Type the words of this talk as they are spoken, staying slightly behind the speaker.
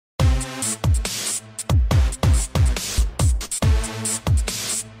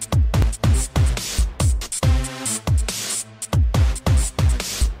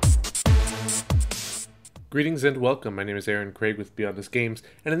Greetings and welcome. My name is Aaron Craig with Beyond Us Games,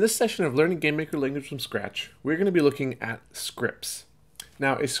 and in this session of learning GameMaker language from scratch, we're going to be looking at scripts.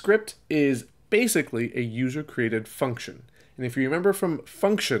 Now, a script is basically a user-created function. And if you remember from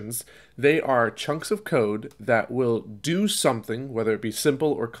functions, they are chunks of code that will do something, whether it be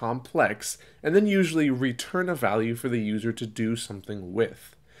simple or complex, and then usually return a value for the user to do something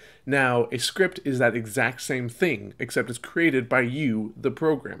with. Now, a script is that exact same thing, except it's created by you, the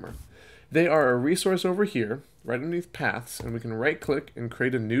programmer. They are a resource over here, right underneath paths, and we can right click and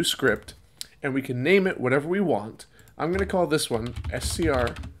create a new script, and we can name it whatever we want. I'm going to call this one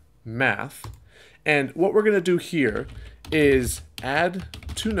SCR Math, and what we're going to do here is add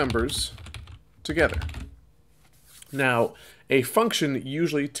two numbers together. Now, a function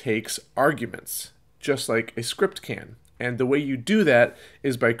usually takes arguments, just like a script can, and the way you do that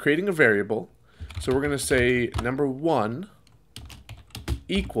is by creating a variable. So we're going to say number 1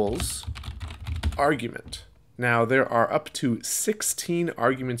 equals argument. Now there are up to 16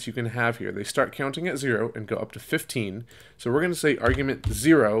 arguments you can have here. They start counting at 0 and go up to 15. So we're going to say argument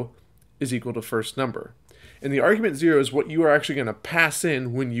 0 is equal to first number. And the argument 0 is what you are actually going to pass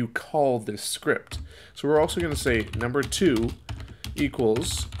in when you call this script. So we're also going to say number 2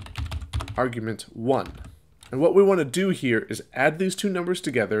 equals argument 1. And what we want to do here is add these two numbers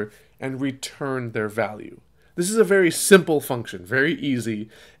together and return their value. This is a very simple function, very easy,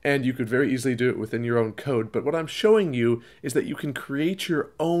 and you could very easily do it within your own code, but what I'm showing you is that you can create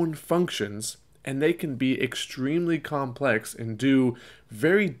your own functions, and they can be extremely complex and do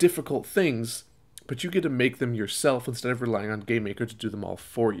very difficult things, but you get to make them yourself instead of relying on GameMaker to do them all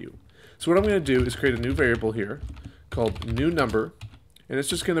for you. So what I'm going to do is create a new variable here called new number, and it's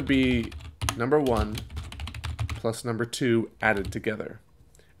just going to be number 1 plus number 2 added together.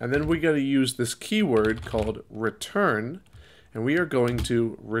 And then we got to use this keyword called return, and we are going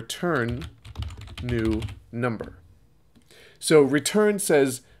to return new number. So return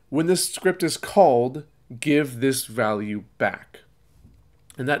says when this script is called, give this value back.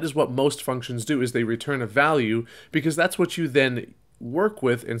 And that is what most functions do, is they return a value because that's what you then work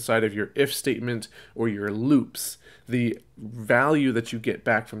with inside of your if statement or your loops. The value that you get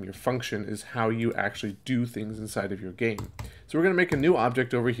back from your function is how you actually do things inside of your game. So we're going to make a new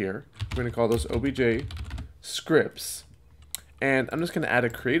object over here. We're going to call those obj scripts. And I'm just going to add a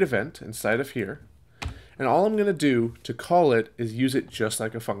create event inside of here. And all I'm going to do to call it is use it just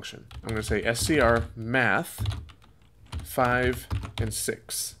like a function. I'm going to say scr math 5 and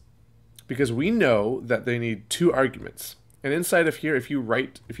 6. Because we know that they need two arguments. And inside of here, if you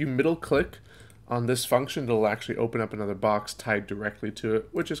middle click on this function, it'll actually open up another box tied directly to it,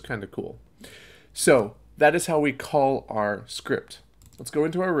 which is kind of cool. So that is how we call our script. Let's go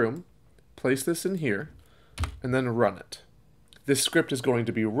into our room, place this in here, and then run it. This script is going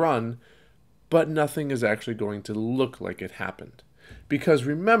to be run, but nothing is actually going to look like it happened. Because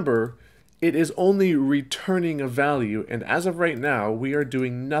remember, it is only returning a value, and as of right now, we are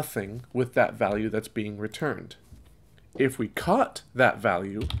doing nothing with that value that's being returned. If we caught that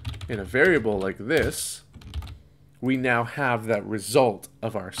value in a variable like this, we now have that result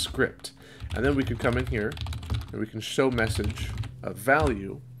of our script. And then we could come in here and we can show message of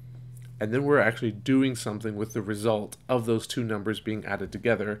value, and then we're actually doing something with the result of those two numbers being added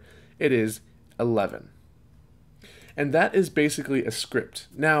together. It is 11. And that is basically a script.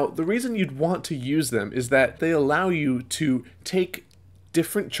 Now, the reason you'd want to use them is that they allow you to take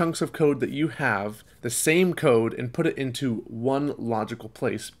different chunks of code that you have, the same code, and put it into one logical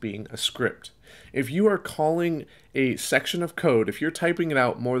place, being a script. If you are calling a section of code, if you're typing it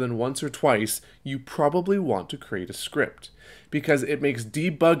out more than once or twice, you probably want to create a script, because it makes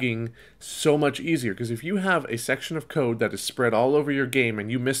debugging so much easier. Because if you have a section of code that is spread all over your game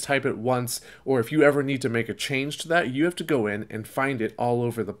and you mistype it once, or if you ever need to make a change to that, you have to go in and find it all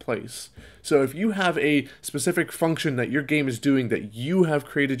over the place. So if you have a specific function that your game is doing that you have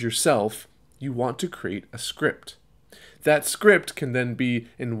created yourself, you want to create a script. That script can then be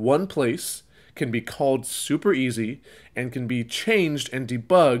in one place, can be called super easy, and can be changed and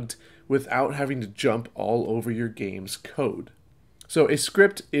debugged without having to jump all over your game's code. So a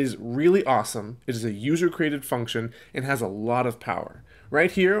script is really awesome. It is a user-created function and has a lot of power.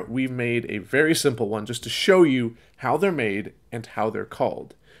 Right here, we've made a very simple one just to show you how they're made and how they're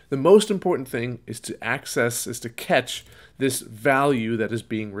called. The most important thing is to catch this value that is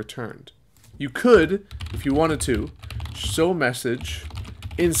being returned. You could, if you wanted to, show message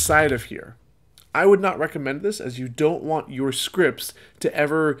inside of here. I would not recommend this, as you don't want your scripts to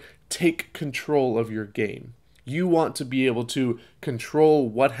ever take control of your game. You want to be able to control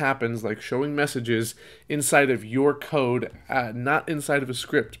what happens, like showing messages, inside of your code, not inside of a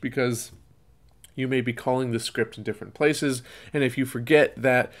script, because You may be calling the script in different places, and if you forget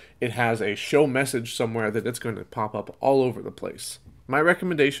that it has a show message somewhere, that it's going to pop up all over the place. My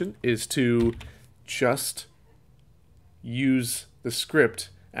recommendation is to just use the script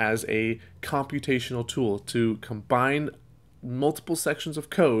as a computational tool to combine multiple sections of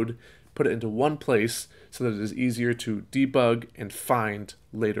code, put it into one place so that it is easier to debug and find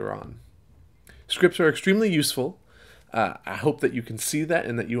later on. Scripts are extremely useful. I hope that you can see that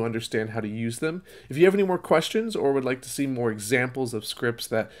and that you understand how to use them. If you have any more questions or would like to see more examples of scripts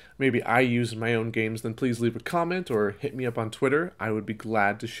that maybe I use in my own games, then please leave a comment or hit me up on Twitter. I would be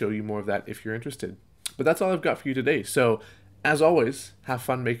glad to show you more of that if you're interested. But that's all I've got for you today. So, as always, have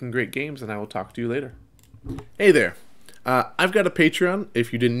fun making great games, and I will talk to you later. Hey there. I've got a Patreon,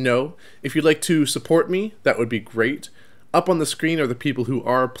 if you didn't know. If you'd like to support me, that would be great. Up on the screen are the people who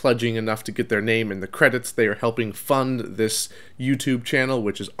are pledging enough to get their name in the credits. They are helping fund this YouTube channel,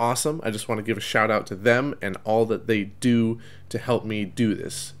 which is awesome. I just want to give a shout out to them and all that they do to help me do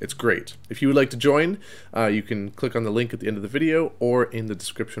this. It's great. If you would like to join, you can click on the link at the end of the video or in the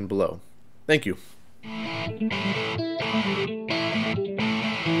description below. Thank you.